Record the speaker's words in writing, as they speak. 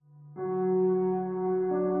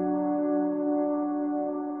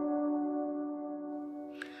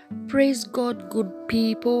Praise God, good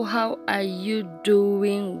people. How are you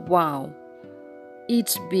doing? Wow,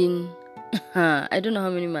 it's been I don't know how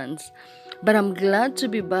many months, but I'm glad to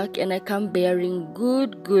be back and I come bearing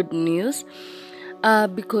good news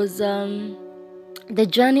because the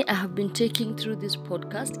journey I have been taking through this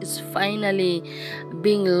podcast is finally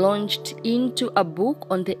being launched into a book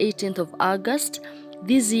on the 18th of August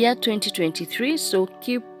this year 2023. So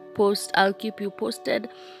I'll keep you posted.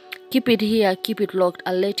 Keep it here, keep it locked.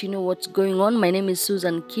 I'll let you know what's going on. My name is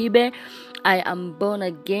Susan Kibe. I am born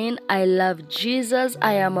again. I love Jesus.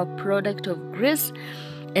 I am a product of grace,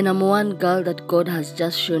 and I'm one girl that God has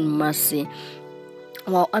just shown mercy.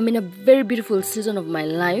 Wow, I'm in a very beautiful season of my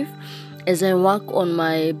life as I work on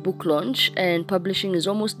my book launch, and publishing is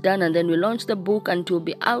almost done, and then we launch the book and it will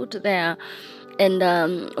be out there, and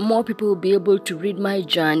more people will be able to read my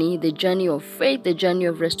journey, the journey of faith, the journey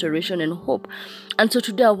of restoration and hope. And so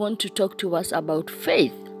today I want to talk to us about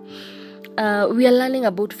faith. We are learning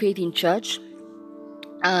about faith in church,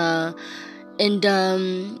 and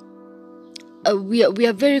we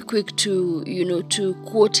are very quick to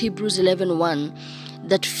quote Hebrews 11:1,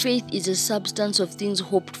 that faith is a substance of things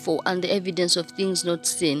hoped for and the evidence of things not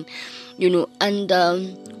seen. And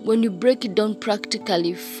when you break it down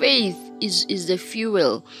practically, faith is the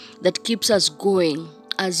fuel that keeps us going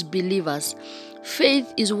as believers.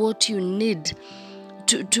 Faith is what you need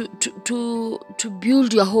to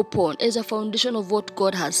build your hope on as a foundation of what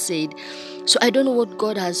God has said. So I don't know what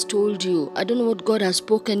God has told you. I don't know what God has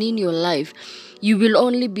spoken in your life. You will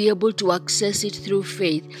only be able to access it through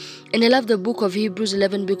faith. And I love the book of Hebrews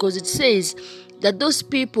 11 because it says that those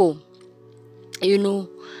people,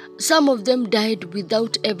 some of them died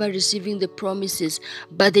without ever receiving the promises,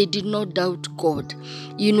 but they did not doubt God.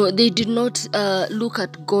 They did not look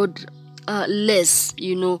at God less,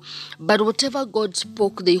 but whatever God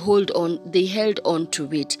spoke, they held on to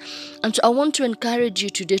it. And so I want to encourage you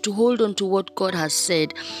today to hold on to what God has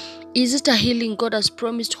said. Is it a healing God has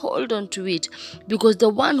promised? Hold on to it, because the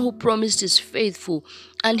one who promised is faithful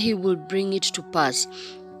and he will bring it to pass.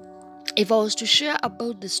 If I was to share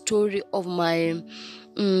about the story of my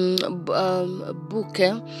book,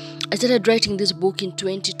 I started writing this book in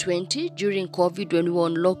 2020 during COVID when we were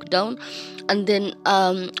on lockdown, and then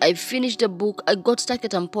I finished the book. I got stuck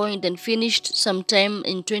at some point and finished sometime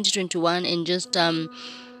in 2021 and just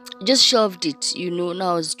shelved it.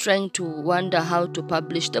 Now I was trying to wonder how to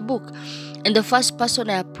publish the book, and the first person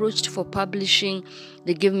I approached for publishing,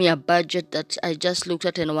 they gave me a budget that I just looked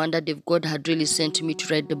at and wondered if God had really sent me to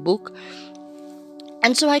write the book.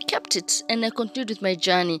 And so I kept it and I continued with my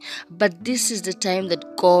journey. But this is the time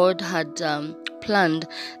that God had planned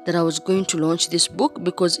that I was going to launch this book,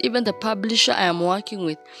 because even the publisher I am working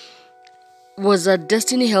with was a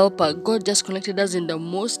destiny helper. God just connected us in the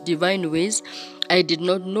most divine ways. I did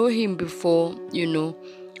not know him before,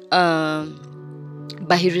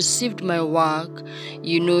 but he received my work.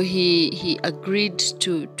 He agreed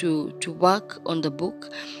to work on the book,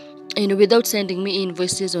 without sending me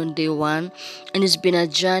invoices on day one. And it's been a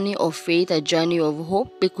journey of faith, a journey of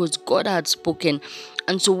hope, because God had spoken.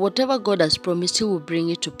 And so whatever God has promised, he will bring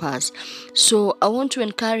it to pass. So I want to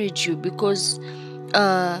encourage you, because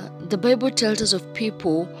the Bible tells us of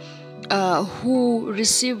people who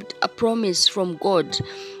received a promise from God.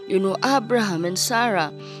 Abraham and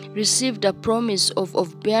Sarah received a promise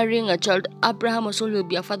of bearing a child. Abraham was told he will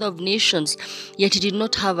be a father of nations, yet he did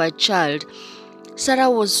not have a child. Sarah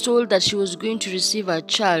was told that she was going to receive a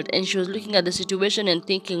child, and she was looking at the situation and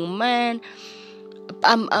thinking, man,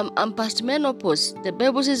 I'm past menopause. The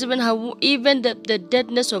Bible says even the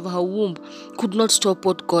deadness of her womb could not stop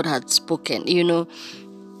what God had spoken,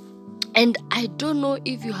 And I don't know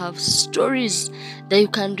if you have stories that you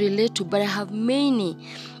can relate to, but I have many.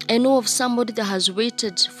 I know of somebody that has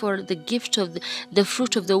waited for the gift of the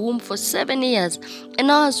fruit of the womb for 7 years. And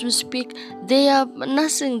now as we speak, they are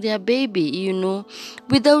nursing their baby,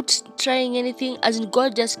 without trying anything. As in,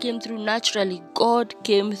 God just came through naturally. God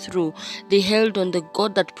came through. They held on the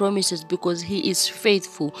God that promises, because he is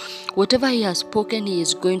faithful. Whatever he has spoken, he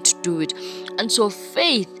is going to do it. And so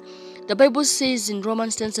faith, the Bible says in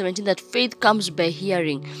Romans 10:17 that faith comes by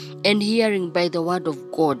hearing, and hearing by the word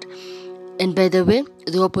of God. And by the way,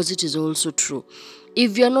 the opposite is also true.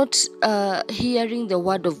 If you're not hearing the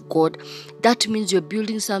word of God, that means you're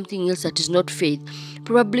building something else that is not faith.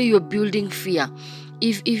 Probably you're building fear.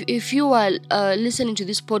 If you are listening to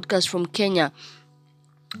this podcast from Kenya,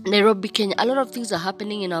 Nairobi, Kenya, a lot of things are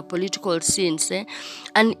happening in our political scenes,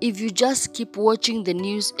 and if you just keep watching the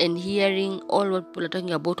news and hearing all what people are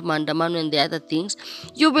talking about maandamano and the other things,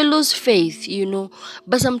 you will lose faith,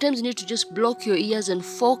 but sometimes you need to just block your ears and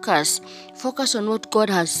focus on what God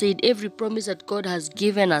has said, every promise that God has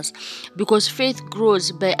given us, because faith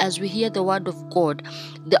grows by as we hear the word of God.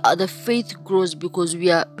 The faith grows because we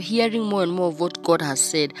are hearing more and more of what God has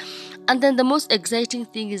said. And then the most exciting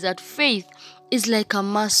thing is that faith is like a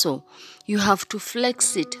muscle. You have to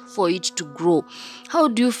flex it for it to grow. How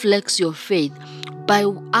do you flex your faith? By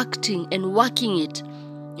acting and working it.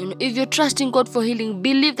 If you're trusting God for healing,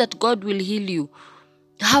 believe that God will heal you.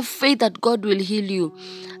 Have faith that God will heal you.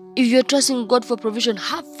 If you're trusting God for provision,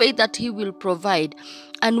 have faith that He will provide.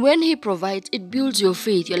 And when He provides, it builds your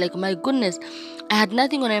faith. You're like, my goodness, I had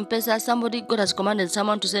nothing on M-Pesa. God has commanded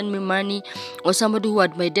someone to send me money, or somebody who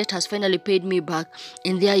had my debt has finally paid me back.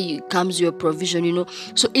 And there comes your provision,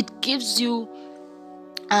 So it gives you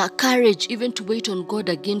courage even to wait on God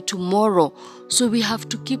again tomorrow. So we have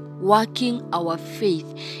to keep working our faith.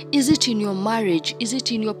 Is it in your marriage? Is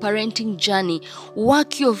it in your parenting journey?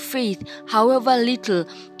 Work your faith, however little.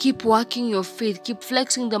 Keep working your faith. Keep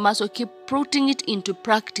flexing the muscle. Keep putting it into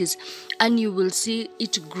practice, and you will see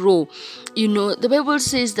it grow. The Bible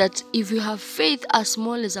says that if you have faith as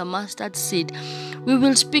small as a mustard seed, we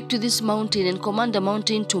will speak to this mountain and command the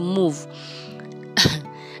mountain to move.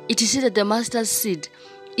 It is said that the mustard seed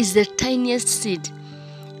is the tiniest seed.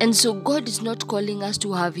 And so God is not calling us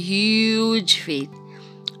to have huge faith,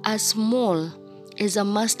 as small as a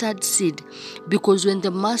mustard seed, because when the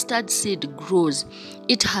mustard seed grows,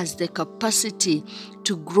 it has the capacity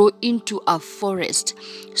to grow into a forest.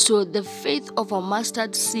 So the faith of a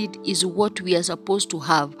mustard seed is what we are supposed to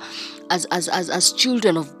have as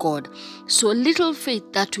children of God. So little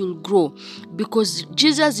faith that will grow, because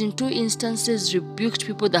Jesus in 2 instances rebuked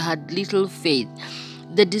people that had little faith.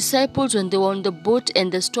 The disciples, when they were on the boat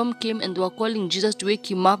and the storm came and they were calling Jesus to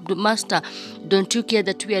wake him up, Master, don't you care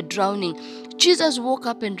that we are drowning? Jesus woke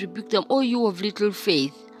up and rebuked them, oh, you of little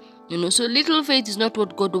faith. So little faith is not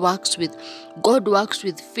what God works with. God works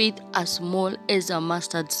with faith as small as a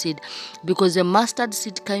mustard seed, because the mustard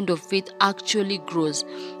seed kind of faith actually grows.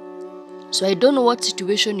 So I don't know what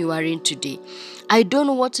situation you are in today. I don't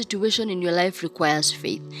know what situation in your life requires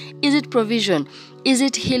faith. Is it provision? Is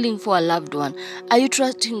it healing for a loved one? Are you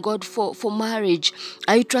trusting God for marriage?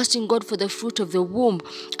 Are you trusting God for the fruit of the womb?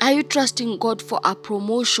 Are you trusting God for a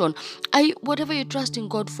promotion? Whatever you're trusting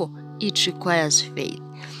God for, it requires faith.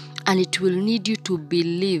 And it will need you to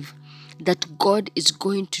believe that God is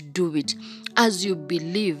going to do it. As you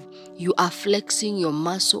believe, you are flexing your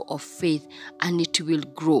muscle of faith, and it will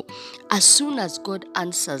grow. As soon as God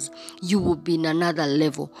answers, you will be in another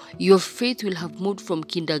level. Your faith will have moved from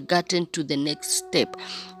kindergarten to the next step.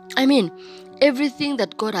 Everything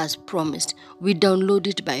that God has promised, we download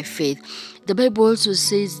it by faith. The Bible also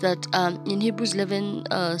says that in Hebrews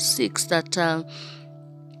 11:6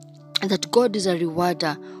 that God is a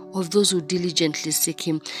rewarder of those who diligently seek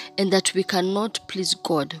Him, and that we cannot please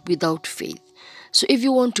God without faith. So if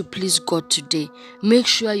you want to please God today, make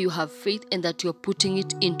sure you have faith and that you're putting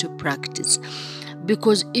it into practice.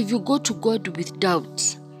 Because if you go to God with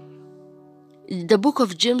doubts, the book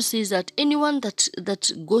of James says that anyone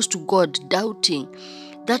that goes to God doubting,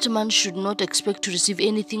 that man should not expect to receive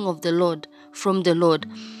anything of the Lord from the Lord.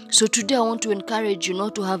 So today I want to encourage you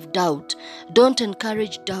not to have doubt. Don't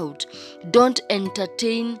encourage doubt. Don't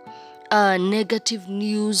entertain negative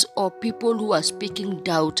news or people who are speaking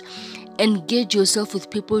doubt. Engage yourself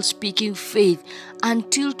with people speaking faith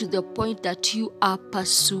until to the point that you are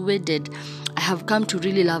persuaded. I have come to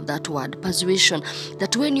really love that word, persuasion.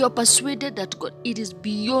 That when you are persuaded that God, it is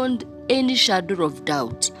beyond any shadow of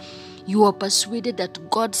doubt. You are persuaded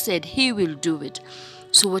that God said He will do it.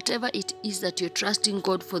 So whatever it is that you're trusting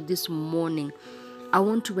God for this morning, I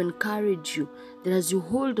want to encourage you that as you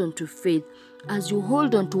hold on to faith, as you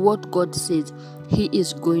hold on to what God says, He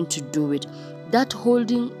is going to do it. That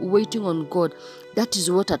holding, waiting on God, that is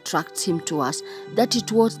what attracts Him to us. That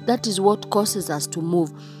is what causes us to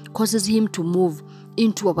move, causes Him to move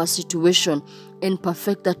into our situation and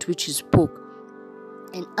perfect that which He spoke,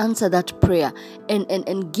 and answer that prayer,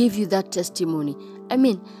 and give you that testimony.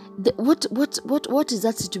 What is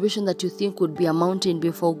that situation that you think would be a mountain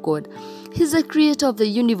before God? He's the creator of the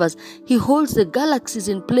universe. He holds the galaxies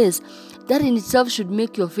in place. That in itself should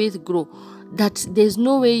make your faith grow. That there's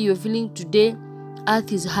no way you're feeling today,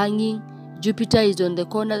 Earth is hanging, Jupiter is on the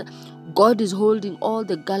corner. God is holding all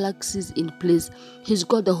the galaxies in place. He's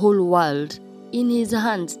got the whole world in His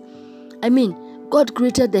hands. God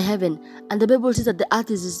created the heaven, and the Bible says that the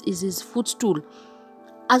earth is His footstool.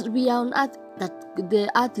 As we are on earth, that the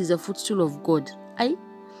earth is a footstool of God.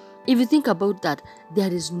 If you think about that,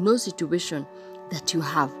 there is no situation that you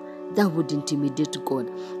have that would intimidate God,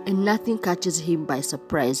 and nothing catches him by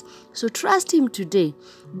surprise. So trust him today.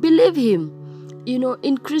 Believe him.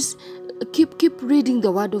 Increase, keep reading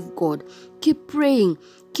the word of God. Keep praying.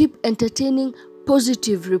 Keep entertaining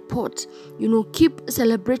positive reports. Keep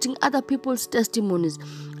celebrating other people's testimonies.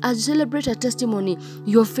 As you celebrate a testimony,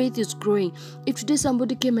 your faith is growing. If today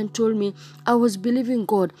somebody came and told me, I was believing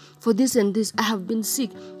God for this and this, I have been sick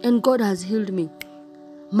and God has healed me,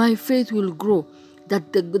 my faith will grow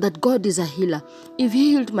that God is a healer. If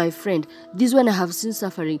he healed my friend, this one I have seen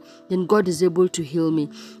suffering, then God is able to heal me.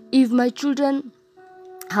 If my children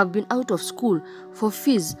have been out of school for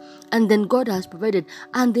fees and then God has provided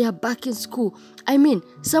and they are back in school,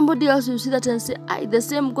 somebody else will see that and say, the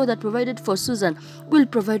same God that provided for Susan will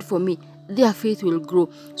provide for me. Their faith will grow.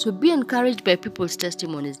 So be encouraged by people's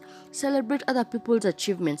testimonies. Celebrate other people's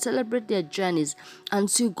achievements. Celebrate their journeys and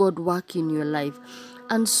see God work in your life.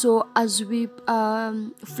 And so as we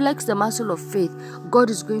flex the muscle of faith, God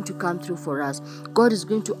is going to come through for us. God is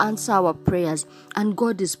going to answer our prayers, and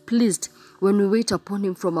God is pleased when we wait upon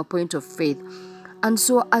him from a point of faith. And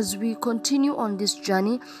so as we continue on this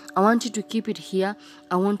journey, I want you to keep it here.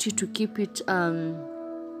 I want you to keep it,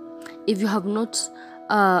 if you have not,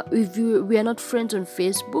 we are not friends on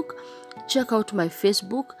Facebook, check out my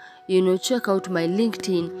Facebook, check out my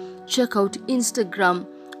LinkedIn, check out Instagram.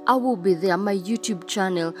 I will be there, my YouTube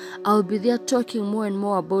channel. I'll be there talking more and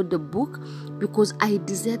more about the book, because I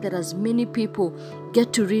desire that as many people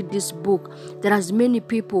get to read this book, that as many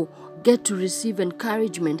people get to receive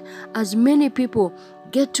encouragement, as many people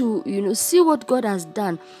get to, see what God has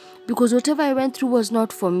done. Because whatever I went through was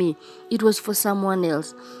not for me, it was for someone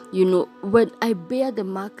else. When I bear the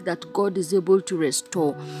mark that God is able to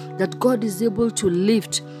restore, that God is able to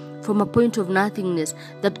lift from a point of nothingness,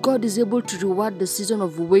 that God is able to reward the season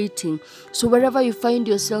of waiting. So wherever you find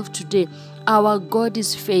yourself today, our God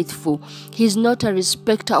is faithful. He's not a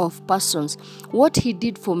respecter of persons. What he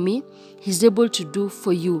did for me, he's able to do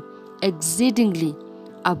for you exceedingly,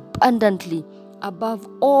 abundantly, above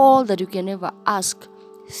all that you can ever ask,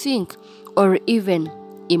 think, or even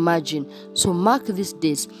imagine. So mark these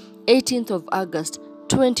days, 18th of August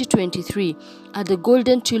 2023 at the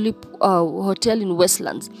Golden Tulip Hotel in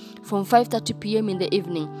Westlands from 5:30 p.m. in the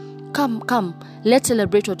evening. Come, let's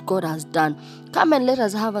celebrate what God has done. Come and let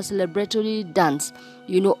us have a celebratory dance,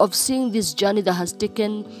 of seeing this journey that has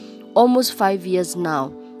taken almost 5 years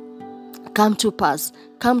now come to pass,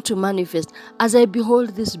 come to manifest, as I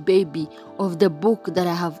behold this baby of the book that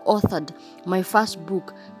I have authored, my first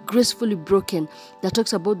book, Gracefully Broken, that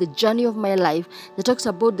talks about the journey of my life, that talks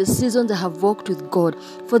about the seasons I have walked with God.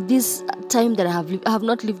 For this time that I have lived, I have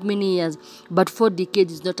not lived many years, but 4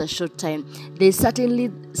 decades is not a short time. There is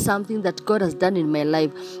certainly something that God has done in my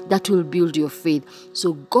life that will build your faith.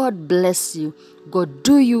 So God bless you. God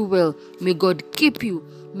do you well. May God keep you.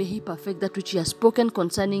 May he perfect that which he has spoken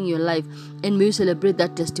concerning your life, and may you celebrate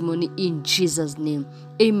that testimony in Jesus' name.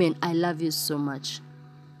 Amen. I love you so much.